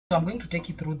So I'm going to take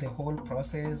you through the whole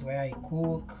process where I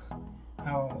cook,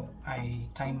 how I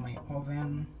time my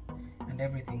oven and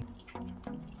everything.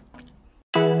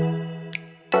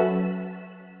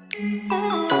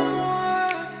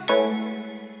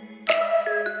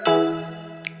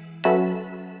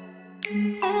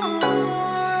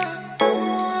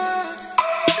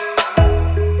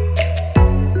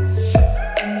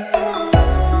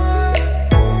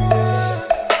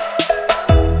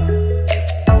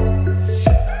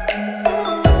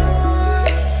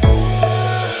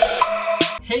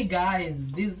 Hey guys,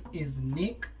 this is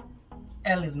Nick.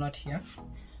 L is not here,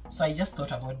 so I just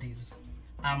thought about this.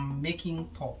 I'm making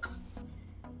pork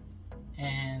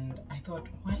and I thought,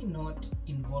 why not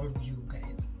involve you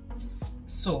guys?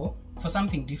 So for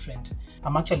something different,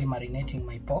 I'm actually marinating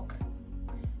my pork.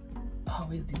 How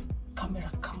is this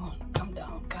camera? Come on, calm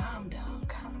down.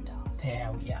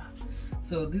 There we are.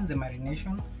 So this is the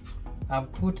marination.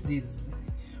 I've put this,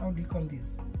 how do you call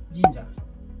this, ginger,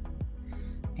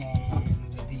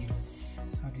 and this,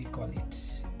 how do you call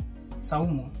it,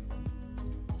 saumu.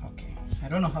 Okay, I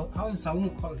don't know how is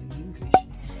saumu called in English.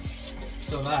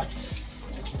 So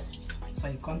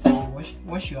you constantly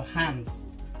wash your hands.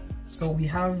 So we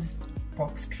have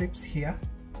pork strips here,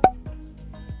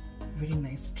 very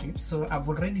nice strips. So I've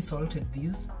already salted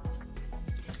these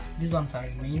ones are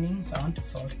remaining, so I want to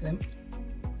salt them.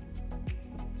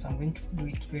 So I'm going to do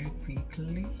it very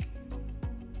quickly.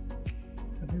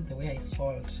 This is the way I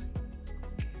salt.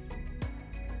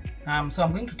 So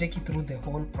I'm going to take you through the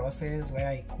whole process where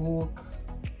I cook,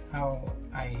 how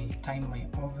I time my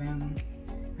oven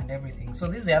and everything. So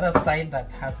this is the other side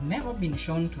that has never been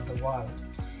shown to the world.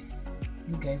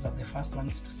 You guys are the first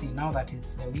ones to see. Now that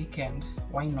it's the weekend,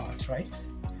 why not, right?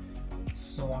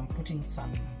 So I'm putting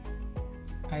some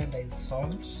iodized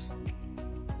salt,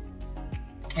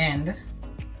 and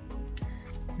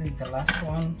this is the last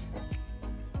one.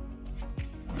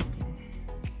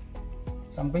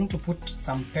 So I'm going to put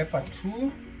some pepper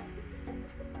too,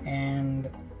 and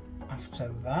after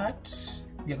that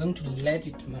we are going to let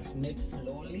it marinate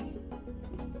slowly.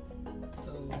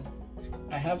 So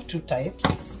I have two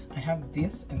types. I have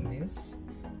this and this.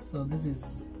 So this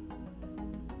is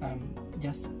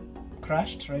just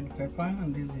crushed red pepper,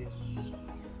 and this is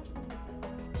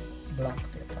black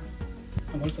pepper.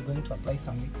 I'm also going to apply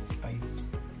some mixed spice.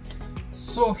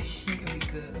 So here we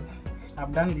go.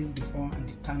 I've done this before and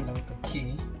it turned out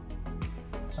okay,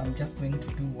 so I'm just going to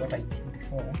do what I did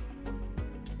before.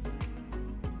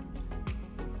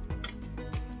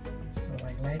 So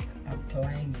I like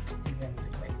applying it evenly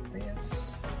like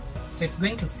this, so it's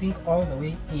going to sink all the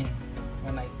way in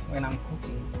when I'm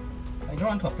cooking. I don't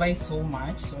want to apply so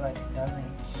much so that it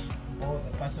doesn't bore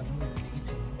the person who will be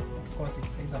eating. Of course,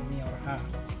 it's either me or her,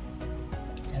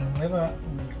 and whoever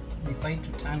will decide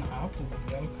to turn up, we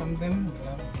will welcome them. We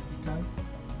love visitors,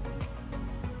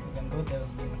 even though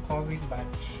there's been COVID, but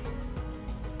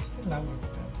we still love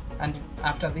visitors. And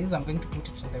after this, I'm going to put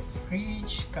it in the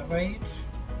fridge, cover it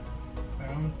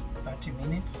around 30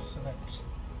 minutes so that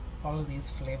all these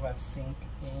flavors sink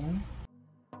in.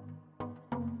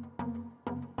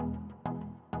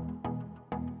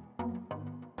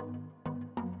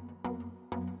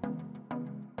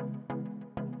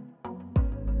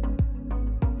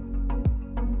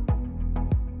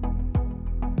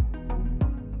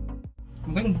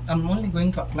 I'm only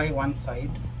going to apply one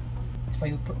side.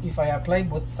 If I apply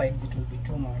both sides, it will be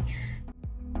too much.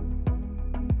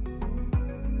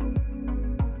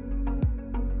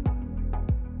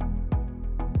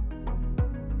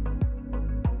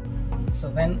 So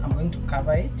then I'm going to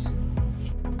cover it.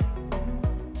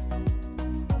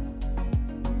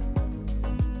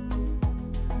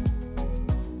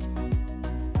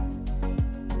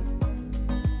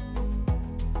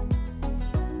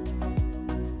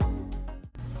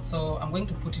 So I'm going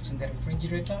to put it in the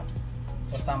refrigerator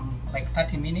for some like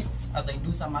 30 minutes as I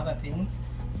do some other things.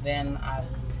 Then I'll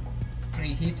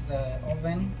preheat the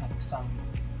oven at some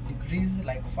degrees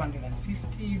like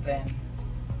 450. Then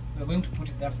we're going to put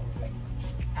it there for like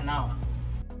an hour.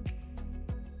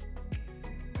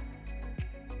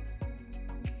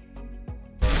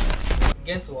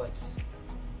 Guess what?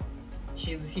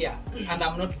 She's here and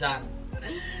I'm not done.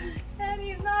 And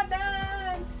he's not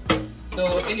done. So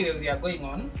anyway, we are going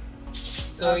on.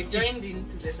 So it joined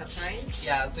into the surprise.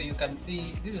 Yeah, so you can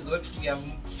see this is what we have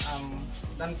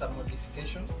done some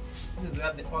modification. This is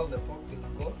where all the pork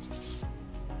will go.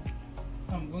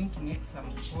 So I'm going to make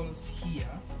some holes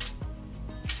here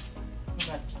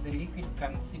so that the liquid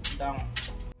can seep down.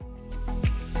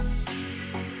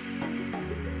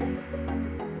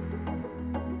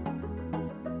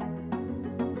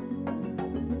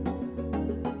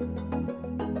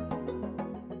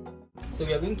 So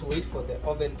we are going to wait for the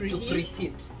oven to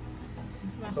preheat.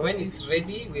 So when it's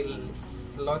ready, we'll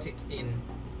slot it in.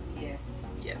 Yes.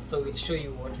 Yeah, so we'll show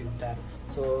you what we've done.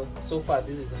 So far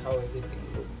this is how everything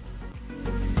looks.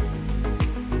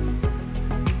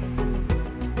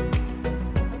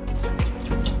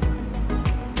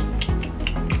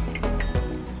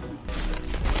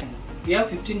 We have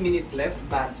 15 minutes left,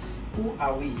 but who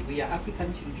are we? We are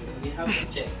African children. We have to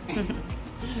check.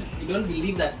 We don't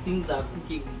believe that things are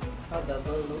cooking. How does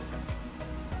it look?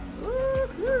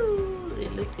 Woohoo!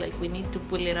 It looks like we need to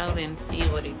pull it out and see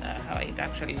what how it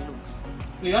actually looks.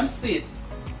 We want to see it.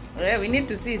 Yeah, we need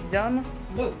to see it, John.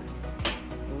 Look.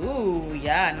 Ooh,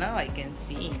 yeah, now I can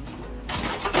see.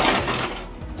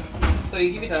 So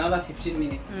you give it another 15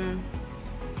 minutes.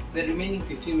 The remaining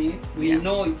 15 minutes, we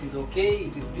know it is okay,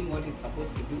 it is doing what it's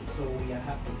supposed to do, so we are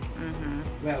happy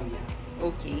where we are.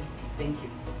 Okay. Thank you.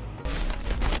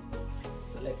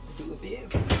 So let's do this.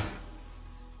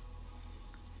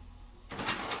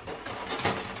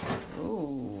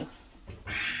 Oh.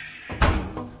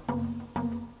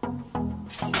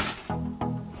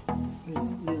 This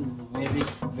is very,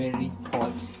 very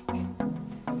hot.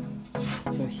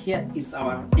 So here is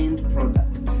our end product.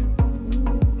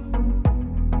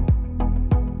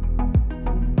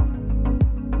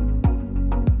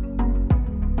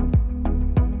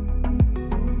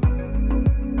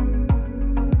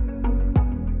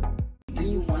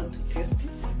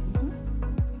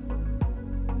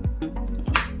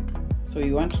 So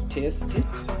you want to taste it.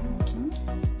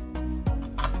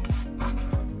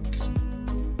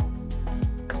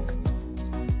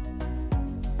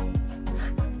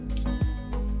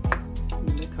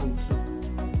 Look how it looks.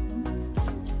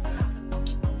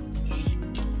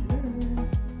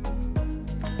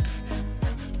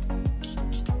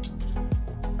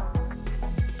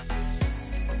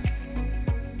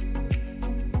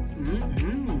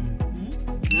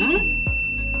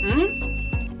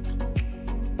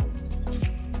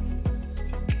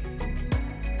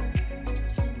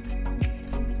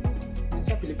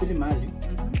 Pilipili mali.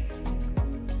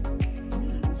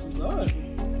 Good.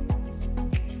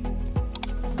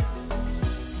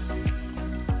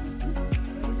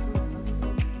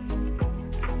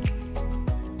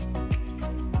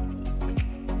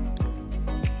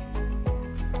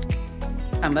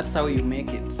 And that's how you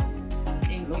make it.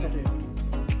 Look at it.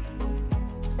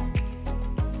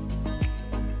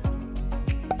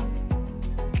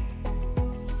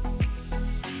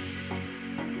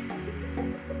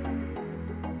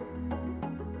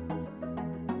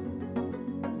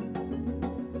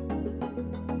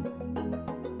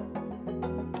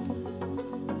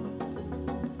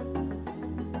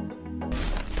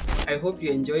 I hope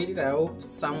you enjoyed it. I hope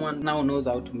someone now knows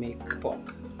how to make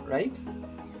pork, right?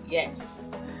 Yes.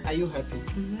 Are you happy?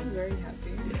 Very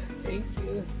happy. Yes. Thank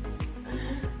you.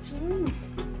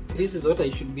 This is what I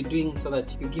should be doing so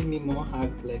that you give me more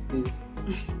hugs like this.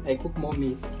 I cook more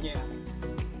meat. Yeah.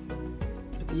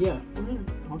 But yeah.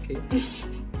 Okay.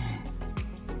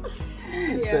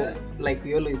 Yeah. So, like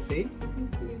we always say,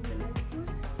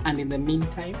 and in the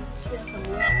meantime,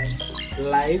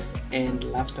 life and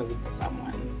laughter with someone.